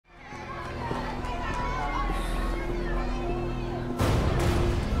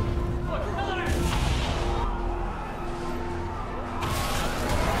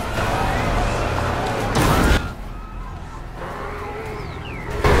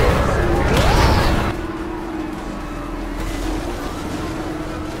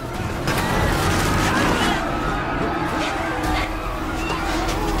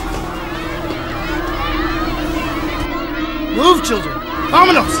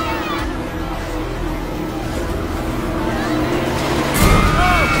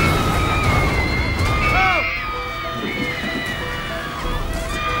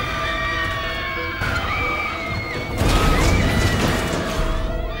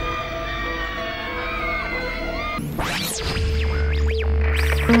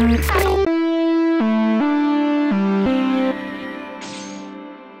Hello,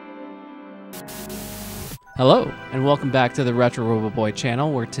 and welcome back to the Retro Robo Boy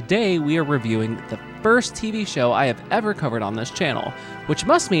channel, where today we are reviewing the first TV show I have ever covered on this channel, which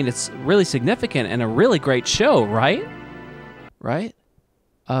must mean it's really significant and a really great show, right? Right?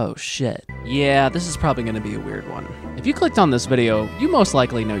 Oh shit. Yeah, this is probably going to be a weird one. If you clicked on this video, you most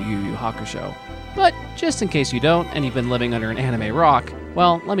likely know Yu Yu Hakusho. But just in case you don't, and you've been living under an anime rock,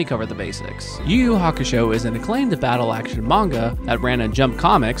 well, let me cover the basics. Yu Yu Hakusho is an acclaimed battle-action manga that ran in Jump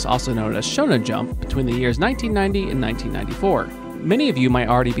Comics, also known as Shonen Jump, between the years 1990 and 1994. Many of you might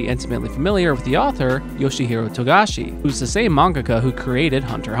already be intimately familiar with the author, Yoshihiro Togashi, who's the same mangaka who created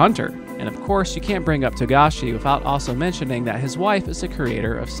Hunter x Hunter. And of course, you can't bring up Togashi without also mentioning that his wife is the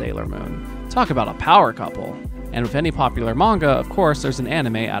creator of Sailor Moon. Talk about a power couple. And with any popular manga, of course, there's an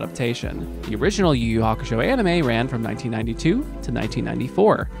anime adaptation. The original Yu Yu Hakusho anime ran from 1992 to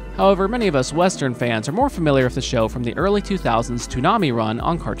 1994. However, many of us Western fans are more familiar with the show from the early 2000s Toonami run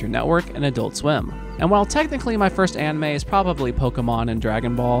on Cartoon Network and Adult Swim. And while technically my first anime is probably Pokemon and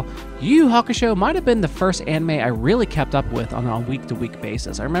Dragon Ball, Yu Yu Hakusho might have been the first anime I really kept up with on a week-to-week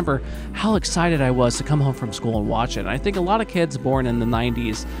basis. I remember how excited I was to come home from school and watch it. And I think a lot of kids born in the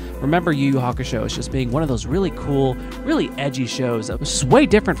 90s remember Yu Yu Hakusho as just being one of those really cool, really edgy shows that was way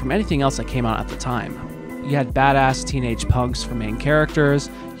different from anything else that came out at the time. You had badass teenage punks for main characters,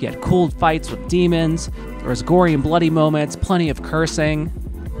 you had cool fights with demons, there was gory and bloody moments, plenty of cursing,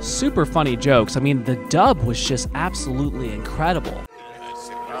 super funny jokes. I mean, the dub was just absolutely incredible.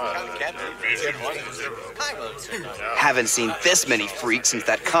 Haven't seen this many freaks since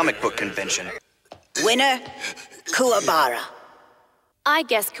that comic book convention. Winner, Kuwabara. I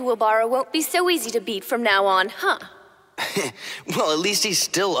guess Kuwabara won't be so easy to beat from now on, huh? Well, at least he's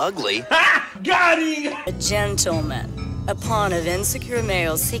still ugly. Got him! A gentleman, a pawn of insecure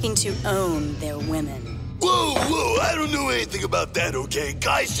males seeking to own their women. Whoa, I don't know anything about that, okay?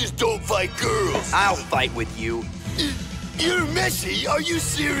 Guys just don't fight girls. I'll fight with you. You're messy, are you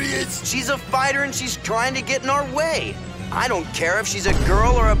serious? She's a fighter and she's trying to get in our way. I don't care if she's a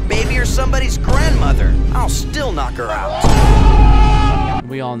girl or a baby or somebody's grandmother. I'll still knock her out.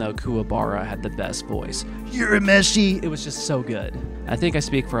 We all know Kuwabara had the best voice. You're a messy. It was just so good. I think I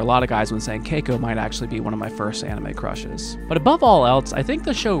speak for a lot of guys when saying Keiko might actually be one of my first anime crushes. But above all else, I think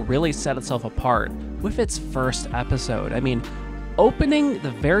the show really set itself apart with its first episode. I mean, opening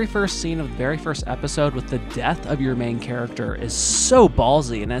the very first scene of the very first episode with the death of your main character is so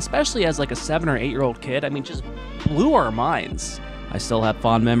ballsy, and especially as like a 7 or 8-year-old kid, I mean, just blew our minds. I still have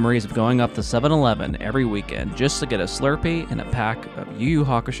fond memories of going up to 7-Eleven every weekend just to get a Slurpee and a pack of Yu Yu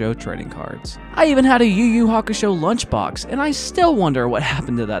Hakusho trading cards. I even had a Yu Yu Hakusho lunchbox, and I still wonder what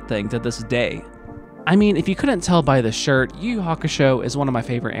happened to that thing to this day. I mean, if you couldn't tell by the shirt, Yu Yu Hakusho is one of my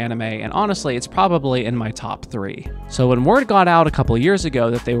favorite anime, and honestly, it's probably in my top 3. So when word got out a couple years ago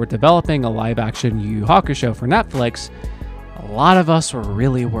that they were developing a live-action Yu Yu Hakusho for Netflix, a lot of us were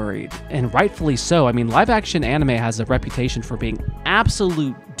really worried, and rightfully so. I mean, live-action anime has a reputation for being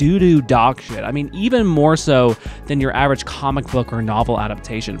absolute doo-doo dog shit. I mean, even more so than your average comic book or novel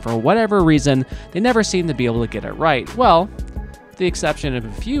adaptation. For whatever reason, they never seem to be able to get it right. Well, with the exception of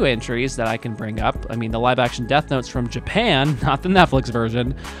a few entries that I can bring up, I mean, the live-action Death Notes from Japan, not the Netflix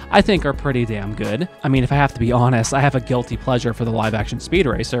version, I think are pretty damn good. I mean, if I have to be honest, I have a guilty pleasure for the live-action Speed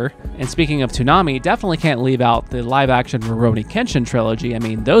Racer. And speaking of Toonami, definitely can't leave out the live-action Rurouni Kenshin trilogy. I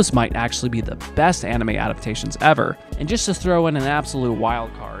mean, those might actually be the best anime adaptations ever. And just to throw in an absolute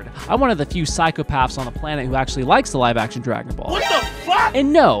wild card, I'm one of the few psychopaths on the planet who actually likes the live-action Dragon Ball. What the fuck?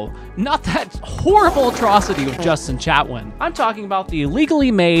 And no, not that horrible atrocity with Justin Chatwin. I'm talking about the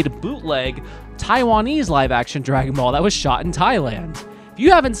illegally made bootleg Taiwanese live-action Dragon Ball that was shot in Thailand. If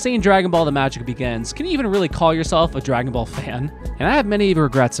you haven't seen Dragon Ball The Magic Begins, can you even really call yourself a Dragon Ball fan? And I have many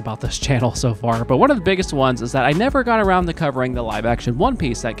regrets about this channel so far, but one of the biggest ones is that I never got around to covering the live-action One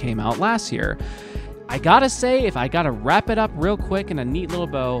Piece that came out last year. I gotta say, if I gotta wrap it up real quick in a neat little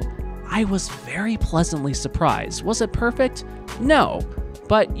bow, I was very pleasantly surprised. Was it perfect? No,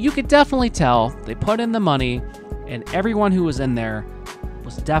 but you could definitely tell they put in the money, and everyone who was in there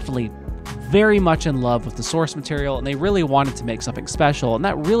was definitely very much in love with the source material, and they really wanted to make something special, and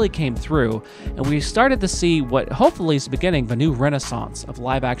that really came through, and we started to see what hopefully is the beginning of a new renaissance of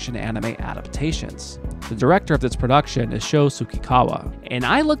live-action anime adaptations. The director of this production is Sho Tsukikawa, and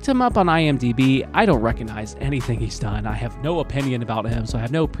I looked him up on IMDb. I don't recognize anything he's done. I have no opinion about him, so I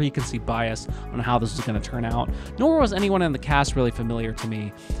have no preconceived bias on how this is going to turn out, nor was anyone in the cast really familiar to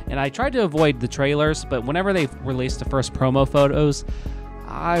me, and I tried to avoid the trailers, but whenever they released the first promo photos,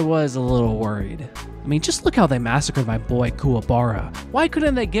 I was a little worried. I mean, just look how they massacred my boy Kuwabara. Why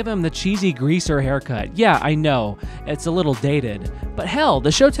couldn't they give him the cheesy greaser haircut? Yeah, I know, it's a little dated. But hell,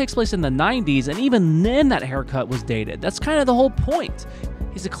 the show takes place in the 90s, and even then that haircut was dated. That's kind of the whole point.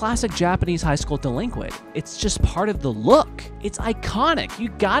 He's a classic Japanese high school delinquent. It's just part of the look. It's iconic. You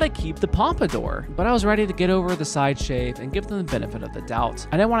gotta keep the pompadour. But I was ready to get over the side shave and give them the benefit of the doubt.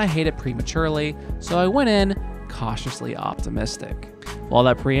 I didn't want to hate it prematurely, so I went in cautiously optimistic. While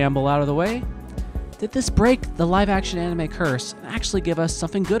that preamble out of the way, did this break the live-action anime curse and actually give us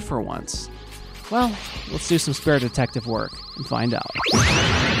something good for once? Well, let's do some Spirit Detective work and find out.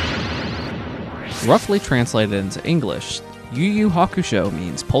 Roughly translated into English, Yu Yu Hakusho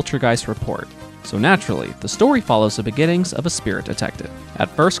means Poltergeist Report, so naturally, the story follows the beginnings of a spirit detective. At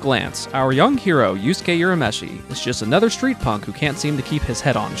first glance, our young hero, Yusuke Urameshi, is just another street punk who can't seem to keep his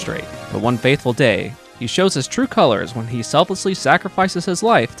head on straight. But one fateful day, he shows his true colors when he selflessly sacrifices his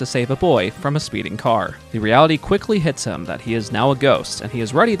life to save a boy from a speeding car. The reality quickly hits him that he is now a ghost, and he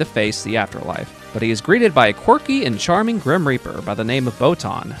is ready to face the afterlife. But he is greeted by a quirky and charming Grim Reaper by the name of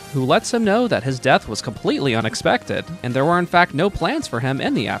Botan, who lets him know that his death was completely unexpected, and there were in fact no plans for him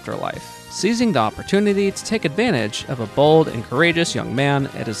in the afterlife. Seizing the opportunity to take advantage of a bold and courageous young man,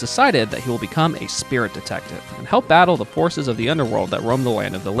 it is decided that he will become a spirit detective and help battle the forces of the underworld that roam the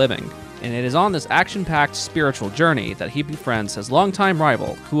land of the living. And it is on this action-packed spiritual journey that he befriends his longtime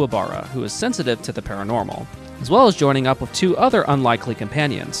rival, Kuwabara, who is sensitive to the paranormal, as well as joining up with two other unlikely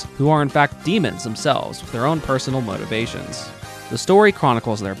companions, who are in fact demons themselves with their own personal motivations. The story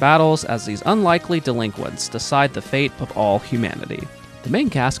chronicles their battles as these unlikely delinquents decide the fate of all humanity. The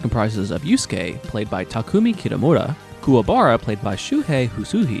main cast comprises of Yusuke, played by Takumi Kitamura, Kuwabara, played by Shuhei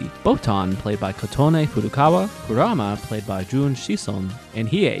Husuhi, Botan, played by Kotone Furukawa, Kurama, played by Jun Shison, and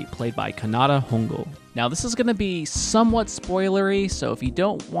Heie, played by Kanata Hongo. Now, this is going to be somewhat spoilery, so if you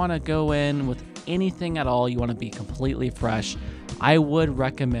don't want to go in with anything at all, you want to be completely fresh, I would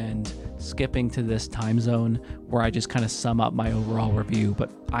recommend skipping to this time zone where I just kind of sum up my overall review,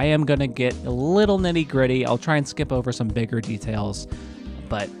 but I am going to get a little nitty gritty. I'll try and skip over some bigger details,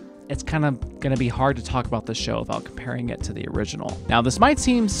 but it's kind of going to be hard to talk about the show without comparing it to the original. Now, this might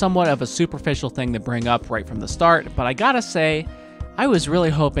seem somewhat of a superficial thing to bring up right from the start, but I gotta say, I was really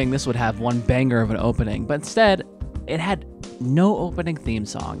hoping this would have one banger of an opening, but instead, it had no opening theme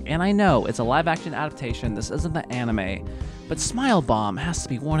song. And I know it's a live-action adaptation, this isn't the anime, but Smile Bomb has to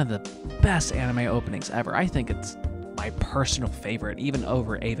be one of the best anime openings ever. I think it's my personal favorite, even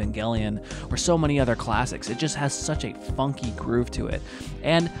over Evangelion or so many other classics. It just has such a funky groove to it.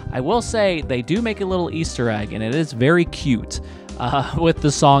 And I will say, they do make a little Easter egg, and it is very cute with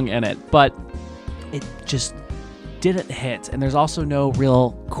the song in it, but it just didn't hit. And there's also no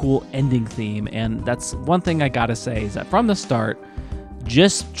real cool ending theme, and that's one thing I gotta say, is that from the start,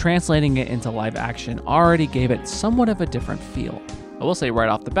 just translating it into live action already gave it somewhat of a different feel. I will say right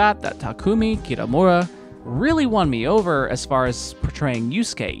off the bat that Takumi Kitamura really won me over as far as portraying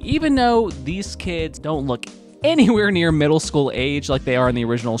Yusuke, even though these kids don't look anywhere near middle school age like they are in the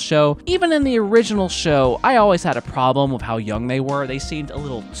original show. Even in the original show, I always had a problem with how young they were. They seemed a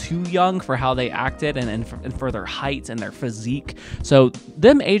little too young for how they acted and for their height and their physique. So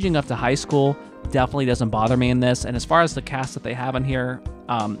them aging up to high school definitely doesn't bother me in this. And as far as the cast that they have in here,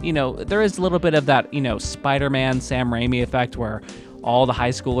 you know, there is a little bit of that, you know, Spider-Man, Sam Raimi effect where all the high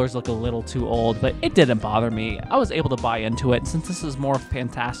schoolers look a little too old, but it didn't bother me. I was able to buy into it. Since this is more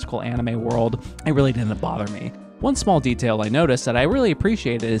fantastical anime world, it really didn't bother me. One small detail I noticed that I really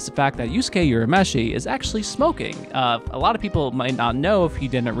appreciated is the fact that Yusuke Urameshi is actually smoking. A lot of people might not know if you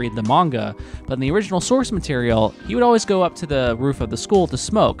didn't read the manga, but in the original source material, he would always go up to the roof of the school to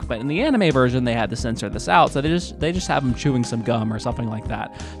smoke, but in the anime version, they had to censor this out, so they just have him chewing some gum or something like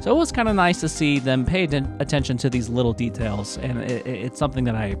that. So it was kind of nice to see them pay attention to these little details, and it's something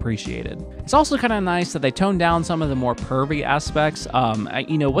that I appreciated. It's also kind of nice that they toned down some of the more pervy aspects.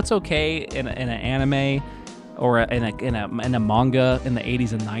 You know, what's okay in an anime or in a manga in the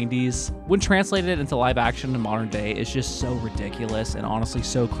 80s and 90s, when translated into live action in modern day, is just so ridiculous and honestly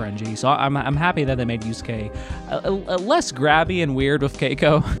so cringy. So I'm happy that they made Yusuke less grabby and weird with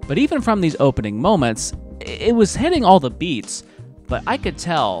Keiko. But even from these opening moments, it was hitting all the beats, but I could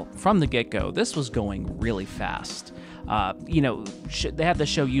tell from the get-go this was going really fast. You know, they had to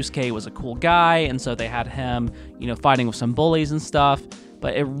show Yusuke was a cool guy, and so they had him, you know, fighting with some bullies and stuff.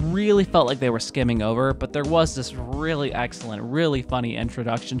 But it really felt like they were skimming over. But there was this really excellent, really funny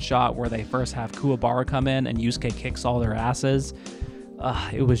introduction shot where they first have Kuwabara come in and Yusuke kicks all their asses.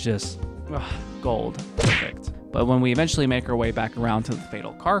 It was just gold. Perfect. But when we eventually make our way back around to the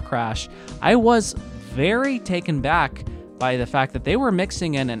fatal car crash, I was very taken back by the fact that they were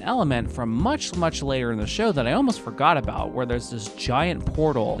mixing in an element from much, much later in the show that I almost forgot about, where there's this giant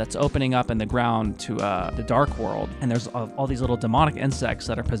portal that's opening up in the ground to the dark world, and there's all these little demonic insects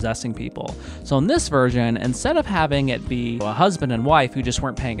that are possessing people. So in this version, instead of having it be a husband and wife who just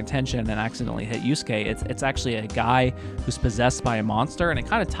weren't paying attention and accidentally hit Yusuke, it's actually a guy who's possessed by a monster, and it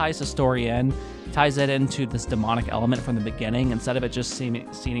kind of ties the story in, ties it into this demonic element from the beginning, instead of it just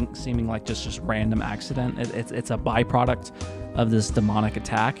seeming like just random accident. It's a byproduct of this demonic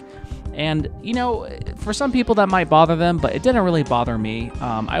attack. And, you know, for some people that might bother them, but it didn't really bother me.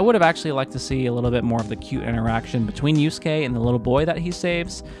 I would have actually liked to see a little bit more of the cute interaction between Yusuke and the little boy that he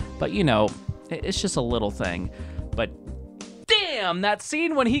saves, but, you know, it's just a little thing. But damn, that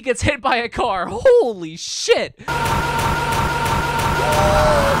scene when he gets hit by a car, holy shit!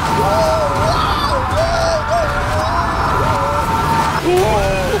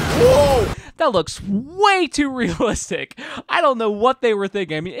 That looks way too realistic. I don't know what they were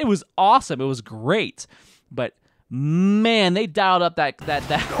thinking. I mean, it was awesome. It was great. But man, they dialed up that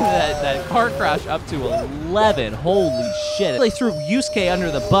car crash up to 11. Holy shit. They threw Yusuke under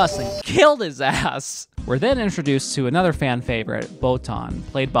the bus and killed his ass. We're then introduced to another fan favorite, Botan,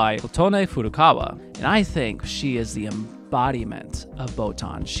 played by Otone Furukawa. And I think she is the embodiment of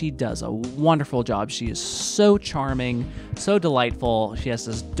Botan. She does a wonderful job. She is so charming, so delightful. She has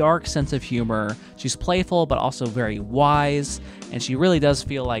this dark sense of humor. She's playful, but also very wise. And she really does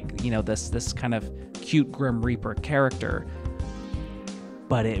feel like, you know, this kind of cute Grim Reaper character.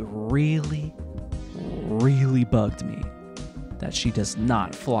 But it really, really bugged me that she does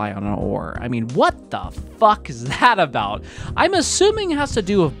not fly on an oar. I mean, what the fuck is that about? I'm assuming it has to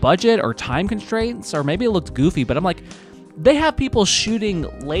do with budget or time constraints, or maybe it looked goofy, but I'm like, they have people shooting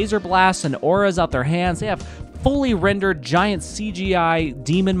laser blasts and auras out their hands. They have fully rendered giant CGI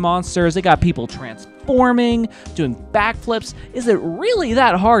demon monsters. They got people transforming, doing backflips. Is it really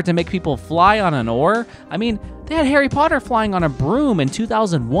that hard to make people fly on an oar? I mean, they had Harry Potter flying on a broom in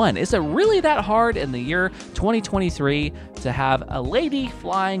 2001. Is it really that hard in the year 2023 to have a lady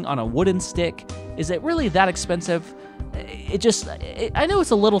flying on a wooden stick? Is it really that expensive? I know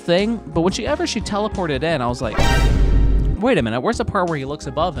it's a little thing, but when she teleported in, I was like, wait a minute, where's the part where he looks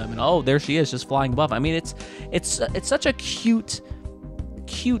above him? And oh, there she is, just flying above. I mean, it's such a cute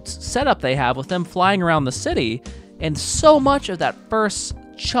setup they have with them flying around the city, and so much of that first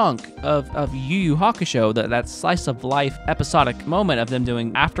chunk of Yu Yu Hakusho, that slice of life episodic moment of them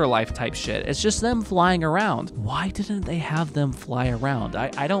doing afterlife type shit, it's just them flying around. Why didn't they have them fly around?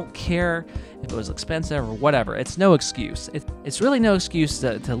 I don't care if it was expensive or whatever. It's no excuse. It's really no excuse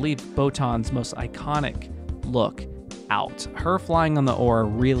to leave Botan's most iconic look out. Her flying on the oar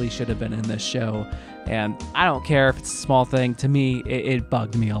really should have been in this show, and I don't care if it's a small thing. To me, it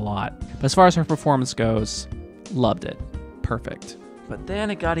bugged me a lot. But as far as her performance goes, loved it. Perfect. But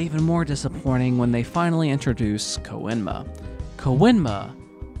then it got even more disappointing when they finally introduced Koenma. Koenma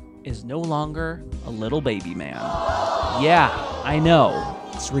is no longer a little baby man. Yeah, I know.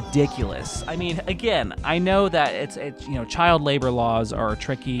 It's ridiculous. I mean, again, I know that it's you know, child labor laws are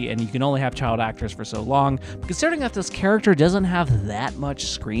tricky and you can only have child actors for so long. But considering that this character doesn't have that much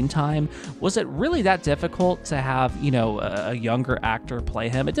screen time, was it really that difficult to have, you know, a younger actor play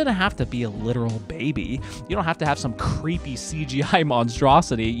him? It didn't have to be a literal baby. You don't have to have some creepy CGI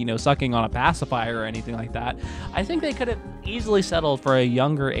monstrosity, you know, sucking on a pacifier or anything like that. I think they could have easily settled for a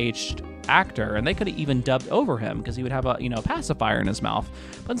younger aged actor, and they could have even dubbed over him because he would have a, you know, pacifier in his mouth.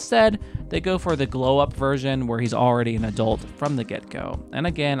 But instead, they go for the glow up version where he's already an adult from the get-go. And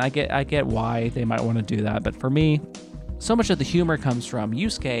again, I get why they might want to do that, but for me, so much of the humor comes from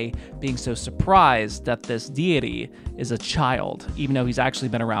Yusuke being so surprised that this deity is a child, even though he's actually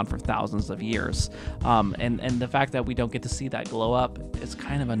been around for thousands of years. And the fact that we don't get to see that glow up is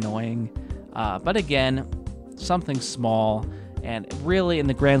kind of annoying. But again, something small, and really, in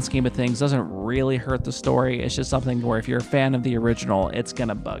the grand scheme of things, doesn't really hurt the story. It's just something where if you're a fan of the original, it's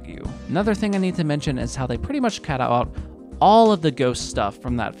gonna bug you. Another thing I need to mention is how they pretty much cut out all of the ghost stuff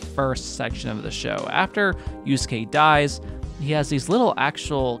from that first section of the show. After Yusuke dies, he has these little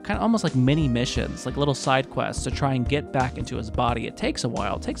actual, kind of almost like mini missions, like little side quests to try and get back into his body. It takes a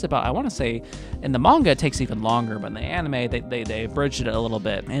while. It takes about, I want to say, in the manga it takes even longer, but in the anime they abridged it a little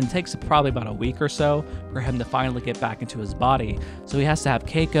bit, and it takes probably about a week or so for him to finally get back into his body. So he has to have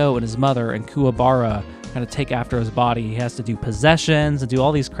Keiko and his mother and Kuwabara kind of take after his body. He has to do possessions and do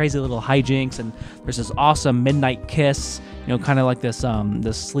all these crazy little hijinks, and there's this awesome midnight kiss, you know, kind of like this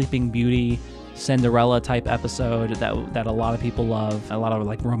Sleeping Beauty Cinderella type episode that a lot of people love, a lot of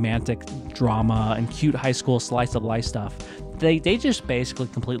like romantic drama and cute high school slice of life stuff. They just basically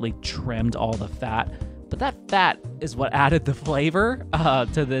completely trimmed all the fat but that fat is what added the flavor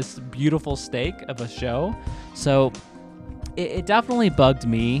to this beautiful steak of a show. So it definitely bugged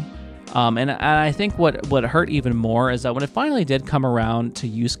me. And I think what hurt even more is that when it finally did come around to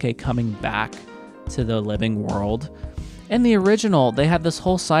Yusuke coming back to the living world, in the original, they had this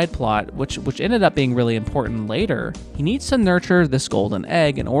whole side plot, which ended up being really important later. He needs to nurture this golden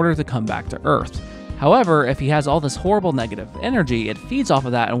egg in order to come back to Earth. However, if he has all this horrible negative energy, it feeds off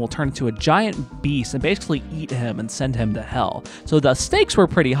of that and will turn into a giant beast and basically eat him and send him to hell. So the stakes were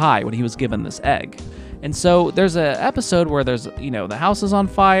pretty high when he was given this egg. And so there's an episode where there's, the house is on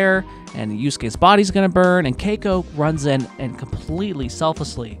fire and Yusuke's body's gonna burn, and Keiko runs in and completely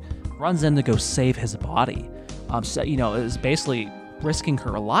selflessly runs in to go save his body. Is basically risking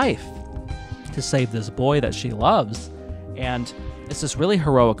her life to save this boy that she loves. And it's this really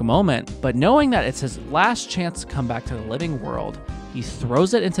heroic moment, but knowing that it's his last chance to come back to the living world, he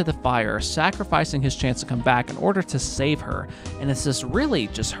throws it into the fire, sacrificing his chance to come back in order to save her. And it's this really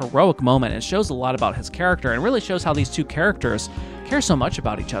just heroic moment. It shows a lot about his character and really shows how these two characters care so much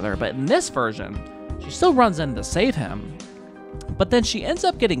about each other. But in this version, she still runs in to save him, but then she ends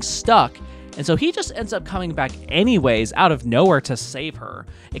up getting stuck. And so he just ends up coming back anyways out of nowhere to save her.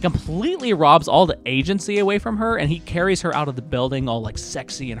 It completely robs all the agency away from her, and he carries her out of the building all like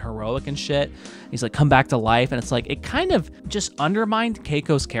sexy and heroic and shit. He's like, come back to life. And it's like, it kind of just undermined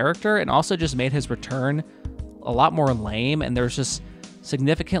Keiko's character and also just made his return a lot more lame. And there's just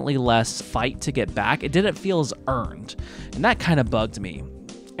significantly less fight to get back. It didn't feel as earned. And that kind of bugged me.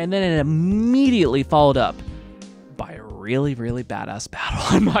 And then it immediately followed up by a really, really badass battle.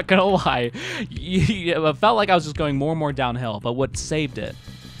 I'm not gonna lie. It felt like I was just going more and more downhill, but what saved it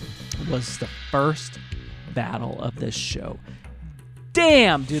was the first battle of this show.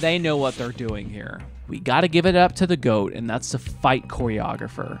 Damn, do they know what they're doing here. We gotta give it up to the GOAT, and that's the fight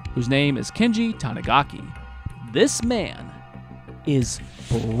choreographer, whose name is Kenji Tanigaki. This man is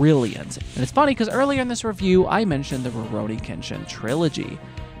brilliant. And it's funny because earlier in this review, I mentioned the Rurouni Kenshin trilogy,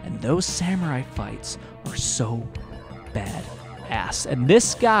 and those samurai fights are so badass. And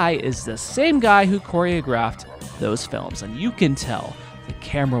this guy is the same guy who choreographed those films. And you can tell the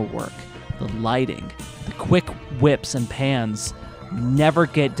camera work, the lighting, the quick whips and pans never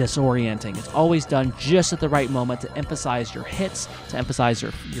get disorienting. It's always done just at the right moment to emphasize your hits, to emphasize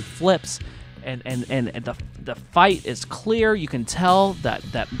your flips. And the fight is clear. You can tell that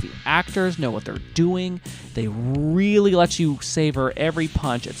the actors know what they're doing. They really let you savor every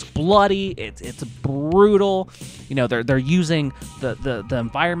punch. It's bloody. It's brutal. They're using the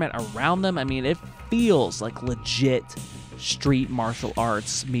environment around them. I mean, it feels like legit street martial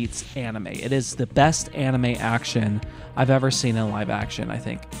arts meets anime. It is the best anime action I've ever seen in live action, I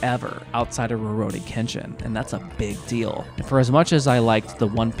think, ever, outside of Rurouni Kenshin, and that's a big deal. And for as much as I liked the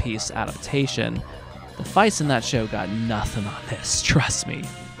One Piece adaptation, the fights in that show got nothing on this, trust me.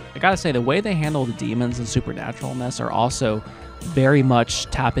 I gotta say, the way they handle the demons and supernaturalness are also very much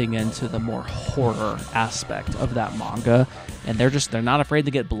tapping into the more horror aspect of that manga, and they're not afraid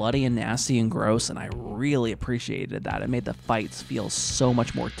to get bloody and nasty and gross, and I really appreciated that. It made the fights feel so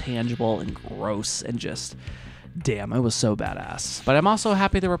much more tangible and gross, and just damn, it was so badass. But I'm also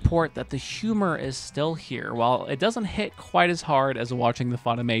happy to report that the humor is still here. While it doesn't hit quite as hard as watching the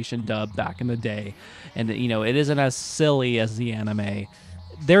Funimation dub back in the day, and it isn't as silly as the anime,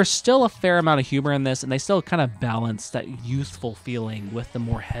 there's still a fair amount of humor in this, and they still kind of balance that youthful feeling with the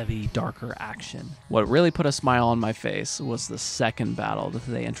more heavy, darker action. What really put a smile on my face was the second battle that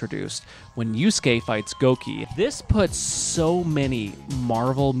they introduced when Yusuke fights Goki. This puts so many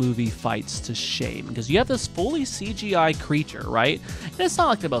Marvel movie fights to shame, because you have this fully CGI creature, right? And it's not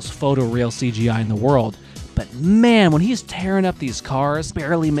like the most photoreal CGI in the world, but man, when he's tearing up these cars,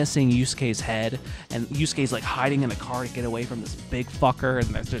 barely missing Yusuke's head, and Yusuke's like hiding in a car to get away from this big fucker,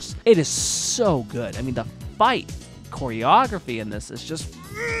 and it is so good. I mean, the fight choreography in this is just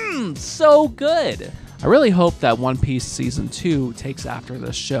so good. I really hope that One Piece Season 2 takes after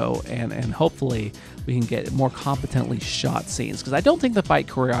this show, and hopefully we can get more competently shot scenes, because I don't think the fight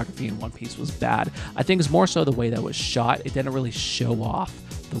choreography in One Piece was bad. I think it's more so the way that it was shot. It didn't really show off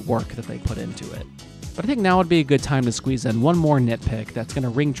the work that they put into it. But I think now would be a good time to squeeze in one more nitpick that's going to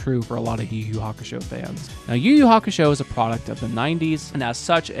ring true for a lot of Yu Yu Hakusho fans. Now, Yu Yu Hakusho is a product of the 90s, and as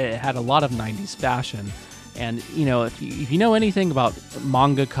such, it had a lot of 90s fashion. And, if you know anything about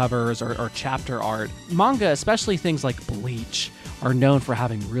manga covers or chapter art, manga, especially things like Bleach, are known for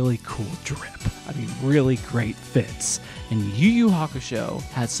having really cool drip. I mean, really great fits. And Yu Yu Hakusho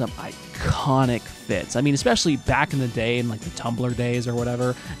had some iconic fits. I mean, especially back in the day, in like the Tumblr days or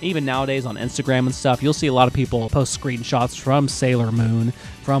whatever. Even nowadays on Instagram and stuff, you'll see a lot of people post screenshots from Sailor Moon,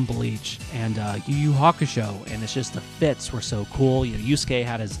 from Bleach, and Yu Yu Hakusho. And it's just the fits were so cool. You know, Yusuke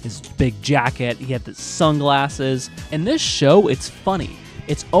had his big jacket. He had the sunglasses. And this show, it's funny.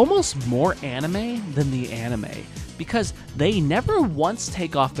 It's almost more anime than the anime, because they never once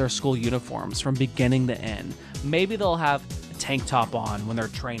take off their school uniforms from beginning to end. Maybe they'll have a tank top on when they're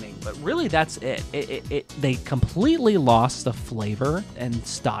training, but really that's it. They completely lost the flavor and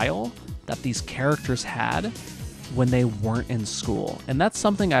style that these characters had when they weren't in school. And that's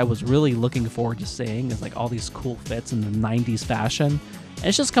something I was really looking forward to seeing, is like all these cool fits in the 90s fashion. And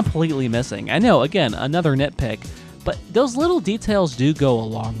it's just completely missing. I know, again, another nitpick, but those little details do go a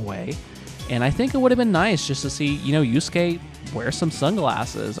long way. And I think it would have been nice just to see, you know, Yusuke wear some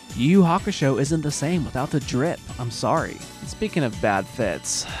sunglasses. Yu Yu Hakusho isn't the same without the drip. I'm sorry. And speaking of bad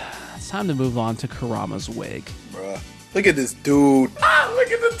fits, it's time to move on to Kurama's wig. Bruh, look at this dude. Ah, look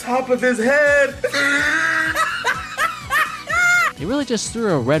at the top of his head. They really just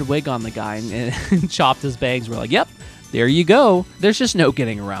threw a red wig on the guy and chopped his bangs. We're like, yep, there you go. There's just no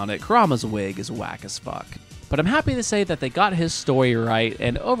getting around it. Kurama's wig is whack as fuck. But I'm happy to say that they got his story right,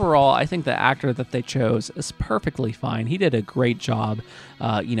 and overall, I think the actor that they chose is perfectly fine. He did a great job,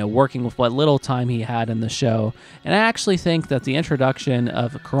 working with what little time he had in the show. And I actually think that the introduction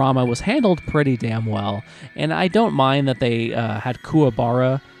of Kurama was handled pretty damn well. And I don't mind that they had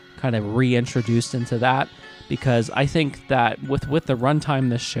Kuwabara kind of reintroduced into that, because I think that with the runtime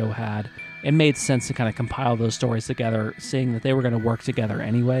this show had, it made sense to kind of compile those stories together, seeing that they were going to work together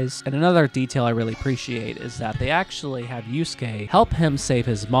anyways. And another detail I really appreciate is that they actually have Yusuke help him save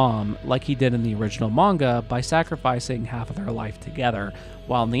his mom, like he did in the original manga, by sacrificing half of their life together.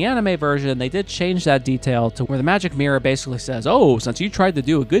 While in the anime version, they did change that detail to where the magic mirror basically says, oh, since you tried to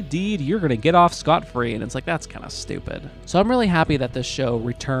do a good deed, you're going to get off scot-free. And it's like, that's kind of stupid. So I'm really happy that this show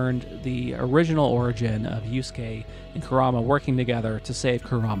returned the original origin of Yusuke and Kurama working together to save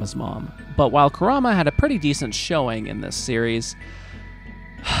Kurama's mom. But while Kurama had a pretty decent showing in this series,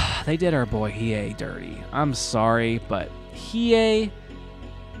 they did our boy Heie dirty. I'm sorry, but Heie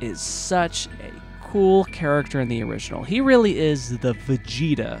is such a cool character in the original. He really is the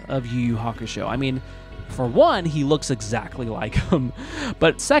Vegeta of Yu Yu Hakusho. I mean, for one, he looks exactly like him.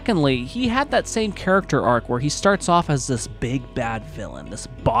 But secondly, he had that same character arc where he starts off as this big bad villain, this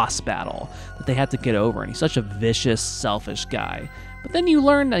boss battle that they had to get over, and he's such a vicious, selfish guy. But then you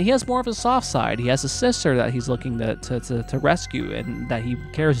learn that he has more of a soft side. He has a sister that he's looking to rescue and that he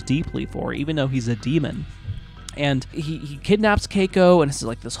cares deeply for, even though he's a demon. And he kidnaps Keiko, and it's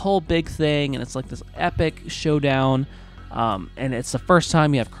like this whole big thing, and it's like this epic showdown. And it's the first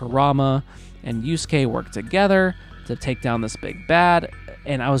time you have Kurama and Yusuke work together to take down this big bad.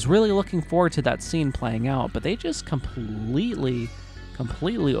 And I was really looking forward to that scene playing out, but they just completely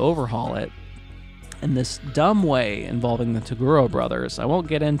overhaul it in this dumb way involving the Toguro brothers. I won't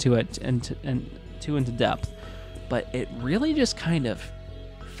get into it too into depth, but it really just kind of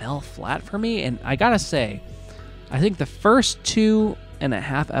fell flat for me. And I gotta say, I think the first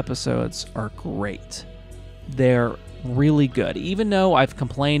 2.5 episodes are great. They're really good. Even though I've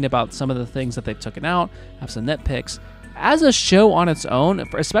complained about some of the things that they've taken out, have some nitpicks, as a show on its own,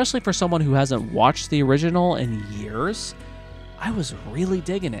 especially for someone who hasn't watched the original in years, I was really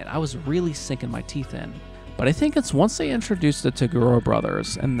digging it. I was really sinking my teeth in. But I think it's once they introduce the Toguro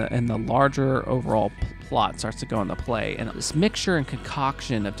brothers and the larger overall plot starts to go into play, and this mixture and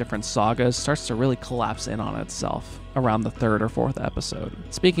concoction of different sagas starts to really collapse in on itself around the 3rd or 4th episode.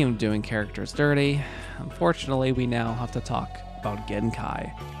 Speaking of doing characters dirty, unfortunately we now have to talk about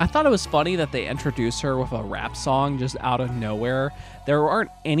Genkai. I thought it was funny that they introduced her with a rap song just out of nowhere. There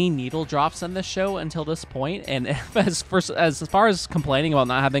aren't any needle drops in this show until this point, and as far as complaining about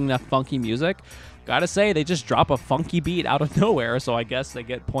not having enough funky music, gotta say, they just drop a funky beat out of nowhere, so I guess they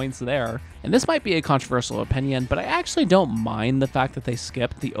get points there. And this might be a controversial opinion, but I actually don't mind the fact that they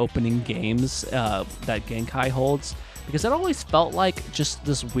skipped the opening games that Genkai holds, because it always felt like just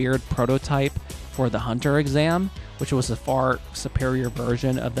this weird prototype for the Hunter exam, which was a far superior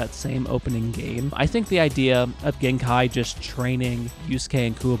version of that same opening game. I think the idea of Genkai just training Yusuke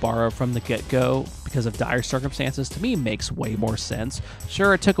and Kuwabara from the get-go because of dire circumstances, to me, makes way more sense.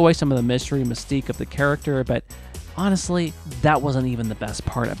 Sure, it took away some of the mystery and mystique of the character, but honestly, that wasn't even the best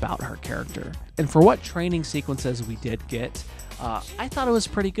part about her character. And for what training sequences we did get, I thought it was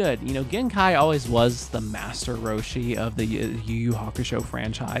pretty good. You know, Genkai always was the master Roshi of the Yu Yu Hakusho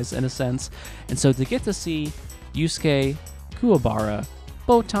franchise, in a sense. And so to get to see Yusuke, Kuwabara,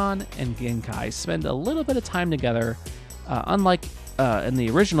 Botan and Genkai spend a little bit of time together, unlike in the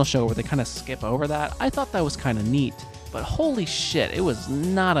original show where they kind of skip over that. I thought that was kind of neat, but holy shit, it was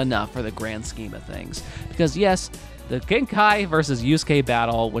not enough for the grand scheme of things. Because yes, the Genkai versus Yusuke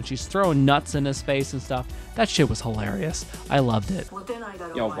battle, when she's throwing nuts in his face and stuff, that shit was hilarious. I loved it.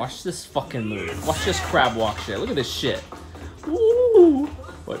 Yo, watch this fucking move. Watch this crab walk shit. Look at this shit. Ooh.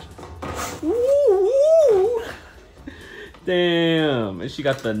 What? Ooh. Damn. And she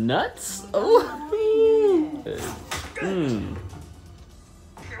got the nuts? Oh.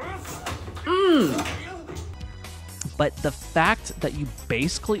 But the fact that you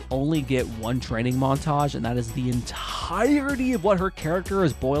basically only get one training montage, and that is the entirety of what her character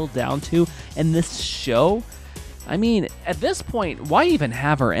is boiled down to in this show, I mean, at this point, why even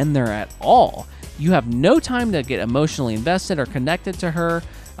have her in there at all? You have no time to get emotionally invested or connected to her.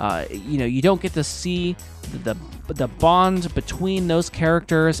 You know, you don't get to see the bond between those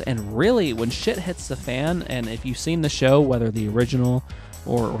characters, and really, when shit hits the fan, and if you've seen the show, whether the original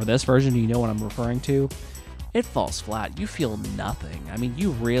or this version, you know what I'm referring to, it falls flat. You feel nothing. I mean,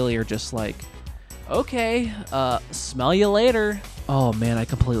 you really are just like, okay, smell you later. Oh man, I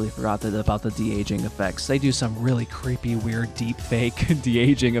completely forgot about the de-aging effects. They do some really creepy, weird, deep fake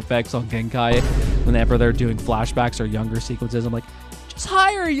de-aging effects on Genkai whenever they're doing flashbacks or younger sequences. I'm like, just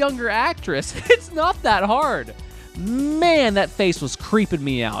hire a younger actress. It's not that hard. Man, that face was creeping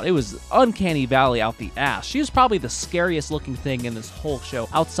me out. It was uncanny valley out the ass. She was probably the scariest looking thing in this whole show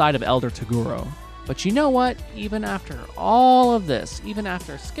outside of Elder Toguro. But you know what? Even after all of this, even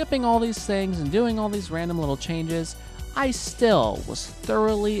after skipping all these things and doing all these random little changes, I still was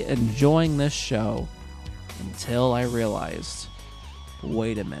thoroughly enjoying this show until I realized,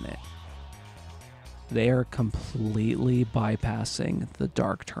 wait a minute. They are completely bypassing the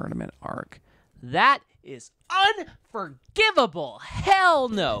Dark Tournament arc. That is unforgivable. Hell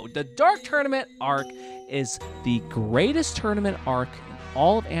no. The Dark Tournament arc is the greatest tournament arc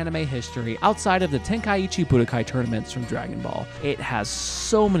all of anime history outside of the Tenkaichi Budokai tournaments from Dragon Ball. It has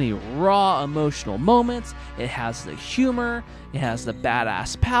so many raw emotional moments. It has the humor. It has the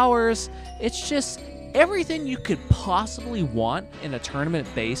badass powers. It's just everything you could possibly want in a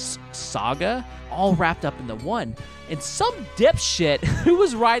tournament-based saga, all wrapped up into one. And some dipshit who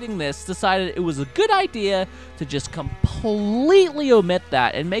was writing this decided it was a good idea to just completely omit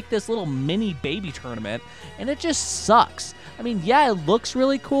that and make this little mini baby tournament, and it just sucks. I mean, yeah, it looks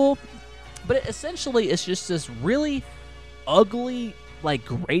really cool, but essentially it's just this really ugly, like,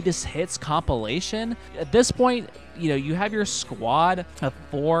 greatest hits compilation. At this point, you know, you have your squad of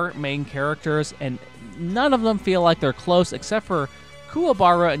 4 main characters, and none of them feel like they're close except for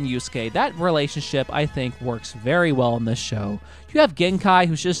Kuwabara and Yusuke. That relationship, I think, works very well in this show. You have Genkai,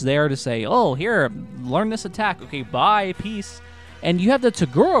 who's just there to say, oh, here, learn this attack. Okay, bye, peace. And you have the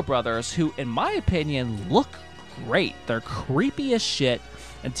Toguro brothers, who, in my opinion, look great. They're creepy as shit.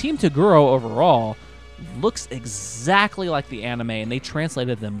 And Team Toguro overall looks exactly like the anime, and they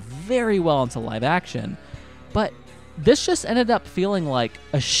translated them very well into live action. But this just ended up feeling like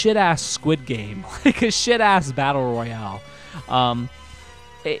a shit-ass Squid Game, like a shit-ass Battle Royale.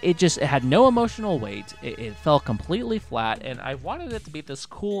 It had no emotional weight. It fell completely flat, and I wanted it to be this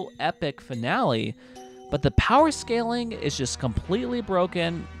cool, epic finale, but the power scaling is just completely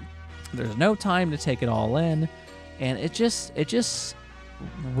broken. There's no time to take it all in, and it just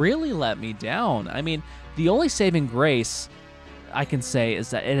really let me down. I mean, the only saving grace I can say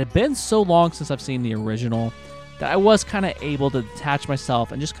is that it had been so long since I've seen the original that I was kind of able to detach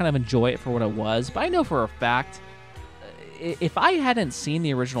myself and just kind of enjoy it for what it was. But I know for a fact, if I hadn't seen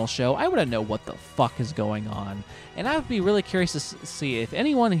the original show, I wouldn't know what the fuck is going on. And I would be really curious to see if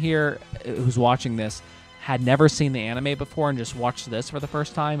anyone here who's watching this had never seen the anime before and just watched this for the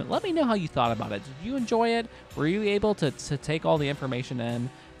first time. Let me know how you thought about it. Did you enjoy it? Were you able to take all the information in?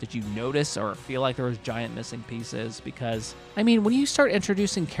 Did you notice or feel like there was giant missing pieces? Because, I mean, when you start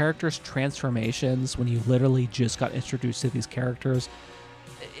introducing characters' transformations, when you literally just got introduced to these characters,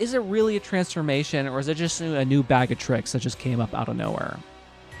 is it really a transformation, or is it just a new bag of tricks that just came up out of nowhere?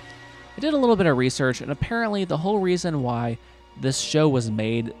 I did a little bit of research, and apparently the whole reason why this show was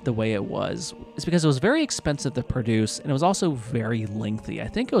made the way it was is because it was very expensive to produce, and it was also very lengthy. I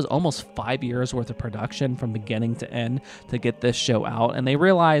think it was almost 5 years worth of production from beginning to end to get this show out, and they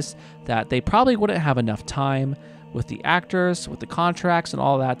realized that they probably wouldn't have enough time with the actors, with the contracts and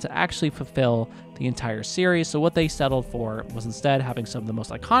all that to actually fulfill the entire series. So what they settled for was instead having some of the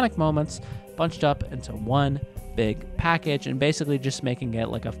most iconic moments bunched up into one big package and basically just making it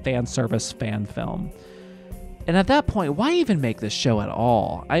like a fan service fan film. And at that point, why even make this show at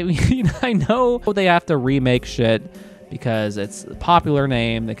all? I mean, I know they have to remake shit because it's a popular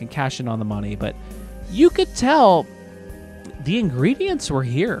name. They can cash in on the money, but you could tell the ingredients were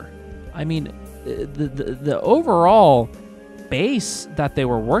here. I mean, the overall base that they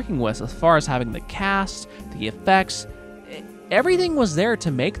were working with, as far as having the cast, the effects, everything was there to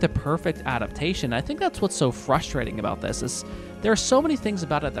make the perfect adaptation. I think that's what's so frustrating about this, is there are so many things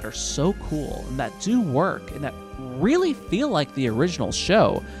about it that are so cool and that do work and that really feel like the original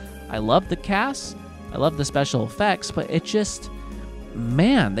show. I love the cast, I love the special effects, but it just,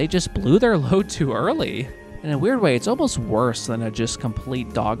 man, they just blew their load too early. In a weird way, it's almost worse than a just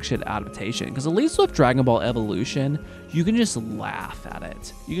complete dog shit adaptation, because at least with Dragon Ball Evolution, you can just laugh at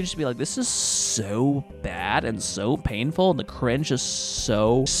it. You can just be like, this is so bad and so painful, and the cringe is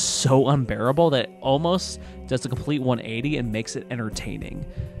so unbearable that it almost does a complete 180 and makes it entertaining.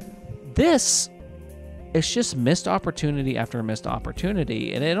 This, it's just missed opportunity after missed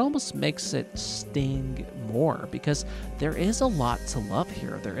opportunity, and it almost makes it sting more, because there is a lot to love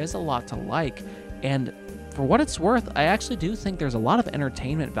here. There is a lot to like, and for what it's worth, I actually do think there's a lot of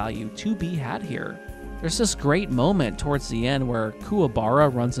entertainment value to be had here. There's this great moment towards the end where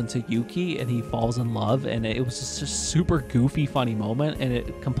Kuwabara runs into Yuki and he falls in love, and it was just a super goofy, funny moment, and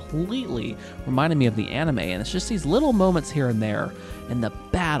it completely reminded me of the anime. And it's just these little moments here and there, and the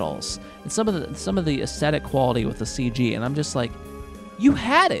battles, and some of the aesthetic quality with the CG, and I'm just like, you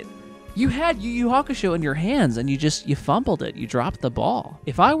had it. You had Yu Yu Hakusho in your hands, and you fumbled it. You dropped the ball.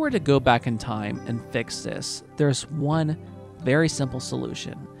 If I were to go back in time and fix this, there's one very simple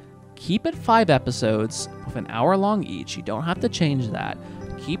solution. Keep it 5 episodes with an hour long each. You don't have to change that.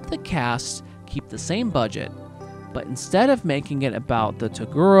 Keep the cast, keep the same budget, but instead of making it about the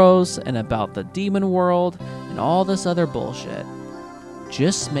Toguros and about the demon world and all this other bullshit,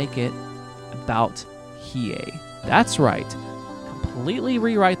 just make it about Hiei. That's right. Completely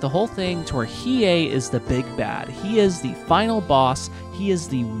rewrite the whole thing to where Hiei is the big bad. He is the final boss. He is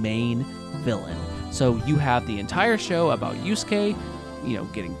the main villain. So you have the entire show about Yusuke,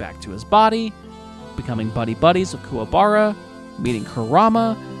 getting back to his body, becoming buddies with Kuwabara, meeting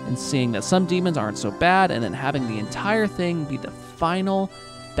Kurama, and seeing that some demons aren't so bad, and then having the entire thing be the final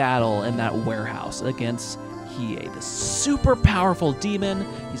battle in that warehouse against Hiei, the super powerful demon.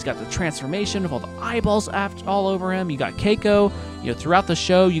 He's got the transformation of all the eyeballs all over him. You got Keiko. Throughout the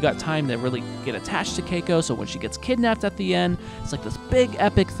show, you got time to really get attached to Keiko, so when she gets kidnapped at the end, it's like this big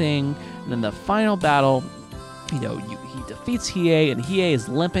epic thing. And then the final battle, he defeats Hiei, and Hiei is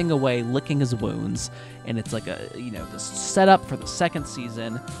limping away, licking his wounds. And it's like this setup for the second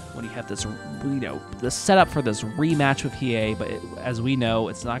season when you have this, the setup for this rematch with Hiei. But as we know,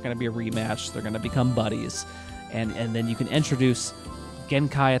 it's not going to be a rematch. They're going to become buddies. And then you can introduce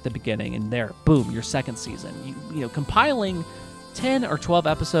Genkai at the beginning, and there, boom, your second season. Compiling 10 or 12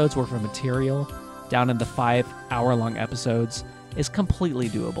 episodes worth of material down into 5-hour-long episodes is completely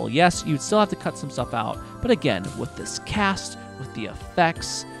doable. Yes, you'd still have to cut some stuff out, but again, with this cast, with the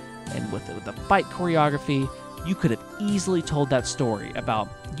effects, and with the fight choreography, you could have easily told that story about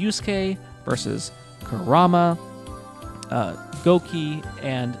Yusuke versus Kurama, Goki,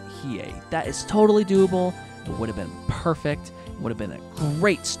 and Hiei. That is totally doable. It would have been perfect. It would have been a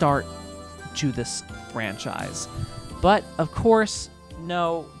great start to this franchise. But, of course,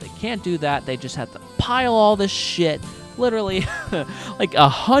 no, they can't do that. They just have to pile all this shit, literally like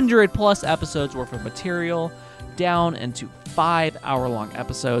 100+ episodes worth of material, down into 5-hour-long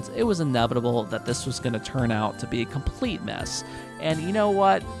episodes. It was inevitable that this was going to turn out to be a complete mess. And you know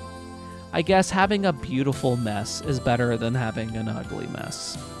what? I guess having a beautiful mess is better than having an ugly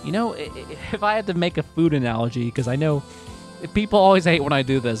mess. If I had to make a food analogy, because I know people always hate when I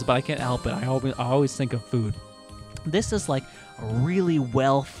do this, but I can't help it. I always think of food. This is like a really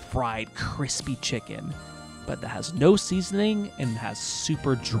well-fried, crispy chicken, but that has no seasoning and has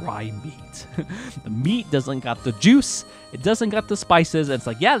super dry meat. The meat doesn't got the juice. It doesn't got the spices. It's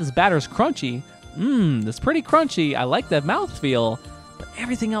like, yeah, this batter's crunchy. It's pretty crunchy. I like that mouthfeel, but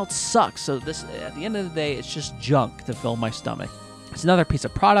everything else sucks. So this, at the end of the day, it's just junk to fill my stomach. It's another piece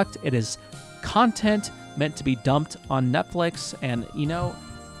of product. It is content meant to be dumped on Netflix, and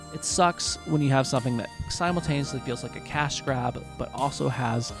it sucks when you have something that simultaneously feels like a cash grab, but also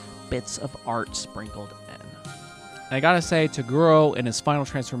has bits of art sprinkled in. And I gotta say, Toguro in his final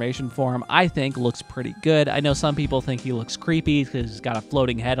transformation form, I think looks pretty good. I know some people think he looks creepy because he's got a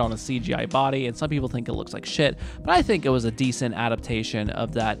floating head on a CGI body, and some people think it looks like shit, but I think it was a decent adaptation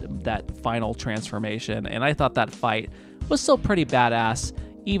of that final transformation, and I thought that fight was still pretty badass.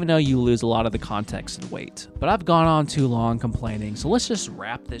 even though you lose a lot of the context and weight. But I've gone on too long complaining, so let's just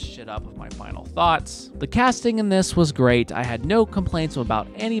wrap this shit up with my final thoughts. The casting in this was great. I had no complaints about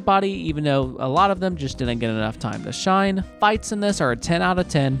anybody, even though a lot of them just didn't get enough time to shine. Fights in this are a 10 out of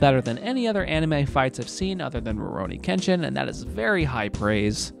 10, better than any other anime fights I've seen other than Rurouni Kenshin, and that is very high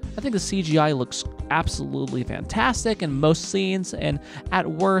praise. I think the CGI looks absolutely fantastic in most scenes, and at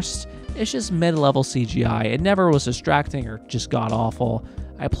worst, it's just mid-level CGI. It never was distracting or just god-awful.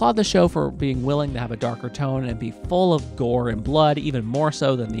 I applaud the show for being willing to have a darker tone and be full of gore and blood, even more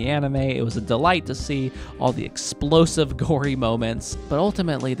so than the anime. It was a delight to see all the explosive, gory moments, but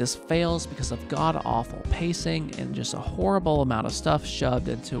ultimately this fails because of god-awful pacing and just a horrible amount of stuff shoved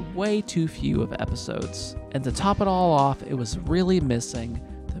into way too few of episodes. And to top it all off, it was really missing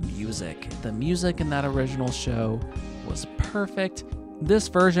the music. The music in that original show was perfect. This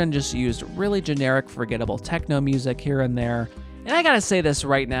version just used really generic, forgettable techno music here and there. And I gotta say this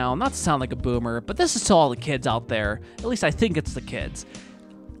right now, not to sound like a boomer, but this is to all the kids out there. At least I think it's the kids.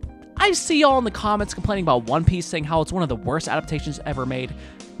 I see y'all in the comments complaining about One Piece, saying how it's one of the worst adaptations ever made.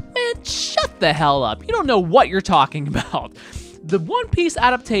 Man, shut the hell up. You don't know what you're talking about. The One Piece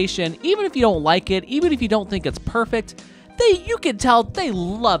adaptation, even if you don't like it, even if you don't think it's perfect, you can tell they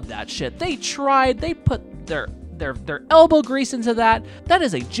love that shit. They tried, they put their elbow grease into that. That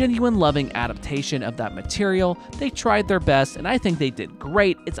is a genuine loving adaptation of that material. They tried their best, and I think they did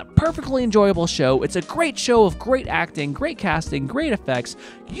great. It's a perfectly enjoyable show. It's a great show of great acting, great casting, great effects.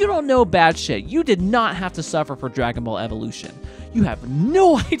 You don't know bad shit. You did not have to suffer for Dragon Ball Evolution. You have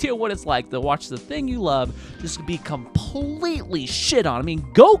no idea what it's like to watch the thing you love just be completely shit on. I mean,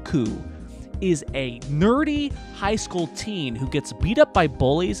 Goku is a nerdy high school teen who gets beat up by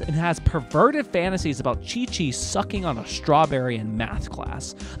bullies and has perverted fantasies about Chi-Chi sucking on a strawberry in math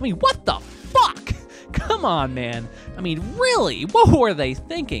class. I mean, what the fuck? Come on, man. I mean, really? What were they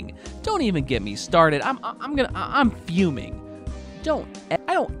thinking? Don't even get me started. I'm fuming.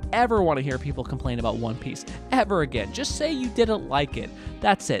 I don't ever want to hear people complain about One Piece ever again. Just say you didn't like it.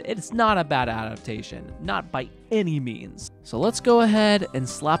 That's it. It's not a bad adaptation. Not by any means. So let's go ahead and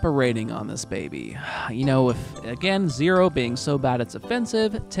slap a rating on this baby. You know, if, again, 0 being so bad it's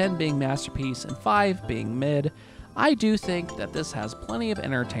offensive, 10 being masterpiece, and 5 being mid, I do think that this has plenty of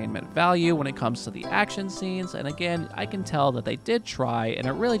entertainment value when it comes to the action scenes. And again, I can tell that they did try, and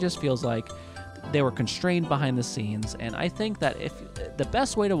it really just feels like they were constrained behind the scenes. And I think that if the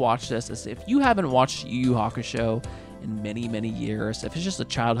best way to watch this is if you haven't watched Yu Yu Hakusho in many, many years, if it's just a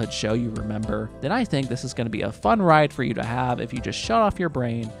childhood show you remember, then I think this is going to be a fun ride for you to have if you just shut off your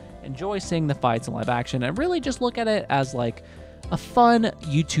brain, enjoy seeing the fights in live action, and really just look at it as like a fun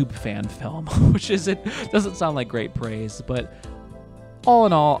YouTube fan film, which doesn't sound like great praise, but all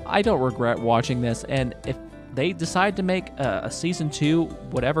in all, I don't regret watching this. And if they decide to make a season 2,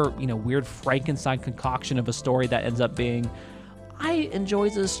 whatever, weird Frankenstein concoction of a story that ends up being, I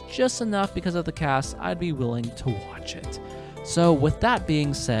enjoyed this just enough because of the cast, I'd be willing to watch it. So with that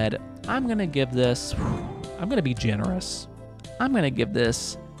being said, I'm going to give this, I'm going to be generous. I'm going to give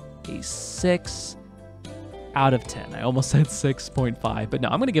this a 6 out of 10. I almost said 6.5, but no,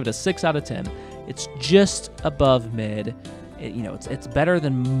 I'm going to give it a 6 out of 10. It's just above mid. It's better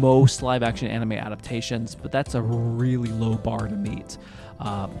than most live-action anime adaptations, but that's a really low bar to meet.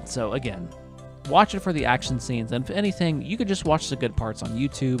 So again, watch it for the action scenes, and if anything, you could just watch the good parts on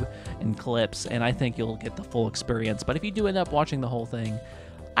YouTube and clips, and I think you'll get the full experience. But if you do end up watching the whole thing,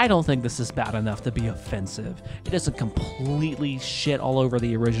 I don't think this is bad enough to be offensive. It doesn't completely shit all over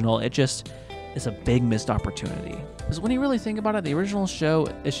the original. It just is a big missed opportunity. Because when you really think about it, the original show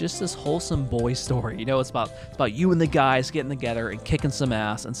is just this wholesome boy story. It's about you and the guys getting together and kicking some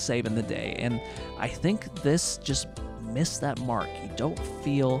ass and saving the day. And I think this just missed that mark. You don't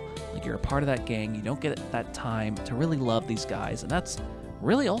feel like you're a part of that gang. You don't get that time to really love these guys. And that's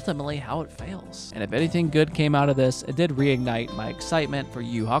really ultimately how it fails. And if anything good came out of this, it did reignite my excitement for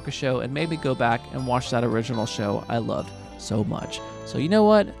Yu Yu Hakusho and made me go back and watch that original show I loved so much. So you know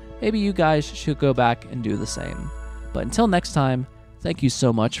what? Maybe you guys should go back and do the same. But until next time, thank you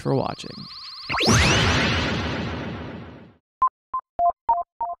so much for watching.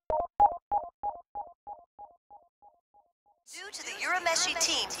 Due to the Urameshi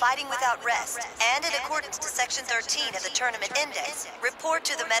team fighting without rest, and in accordance to Section 13 of the Tournament Index, report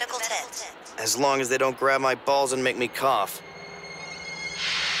to the medical tent. As long as they don't grab my balls and make me cough.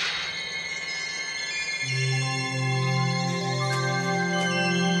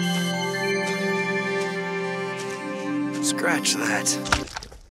 Scratch that.